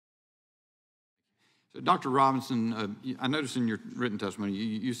So, Dr. Robinson, I noticed in your written testimony,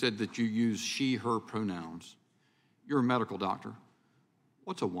 you said that you use she, her pronouns. You're a medical doctor.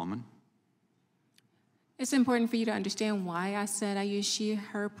 What's a woman? It's important for you to understand why I said I use she,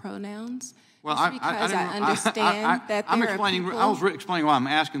 her pronouns. Well, because I understand that there are people. I was explaining why I'm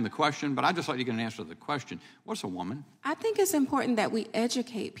asking the question, but I'd just like to get an answer to the question. What's a woman? I think it's important that we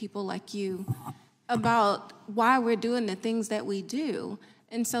educate people like you about why we're doing the things that we do.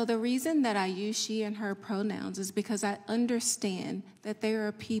 And so the reason that I use she and her pronouns is because I understand that there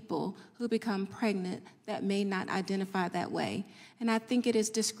are people who become pregnant that may not identify that way. And I think it is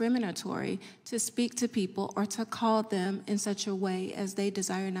discriminatory to speak to people or to call them in such a way as they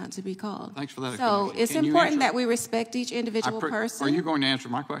desire not to be called. Thanks for that. So it's important that we respect each individual person. Are you going to answer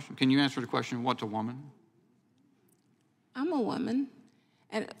my question? Can you answer the question, what's a woman? I'm a woman.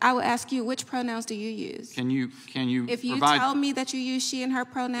 And I will ask you, which pronouns do you use? Can you If you tell me that you use she and her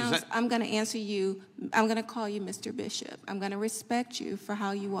pronouns, I'm going to answer you. I'm going to call you Mr. Bishop. I'm going to respect you for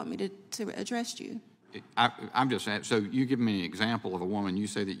how you want me to address you. I'm just saying, so you give me an example of a woman. You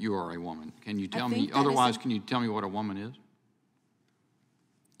say that you are a woman. Can you tell me, otherwise, can you tell me what a woman is?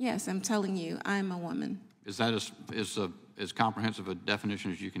 Yes, I'm telling you, I'm a woman. Is that as comprehensive a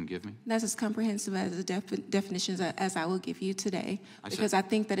definition as you can give me? That's as comprehensive as a definition as I will give you today, because I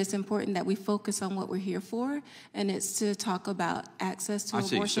think that it's important that we focus on what we're here for, and it's to talk about access to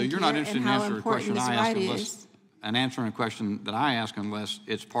abortion So you're care not interested and in how answering a important question this I ask right unless is. answering a question that I ask unless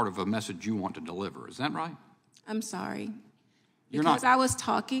it's part of a message you want to deliver. Is that right? I'm sorry. You're Because not. I was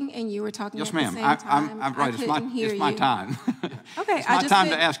talking and you were talking Yes, at the ma'am. same time. I'm right. It's my time. Okay, It's my time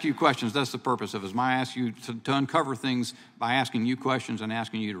to ask you questions. That's the purpose of it. I ask you to uncover things by asking you questions and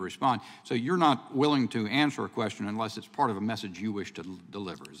asking you to respond. So you're not willing to answer a question unless it's part of a message you wish to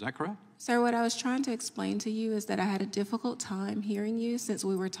deliver. Is that correct? Sir, what I was trying to explain to you is that I had a difficult time hearing you since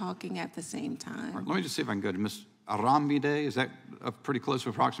we were talking at the same time. All right, let me just see if I can go to Ms. Arambide. Is that a pretty close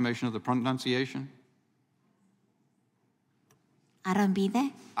approximation of the pronunciation?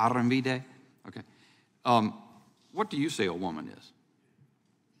 Arambide? Arambide? Okay. What do you say a woman is?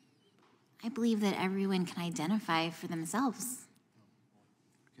 I believe that everyone can identify for themselves.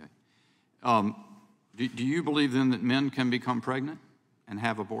 Okay. Do you believe then that men can become pregnant and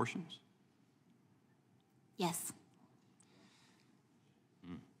have abortions? Yes.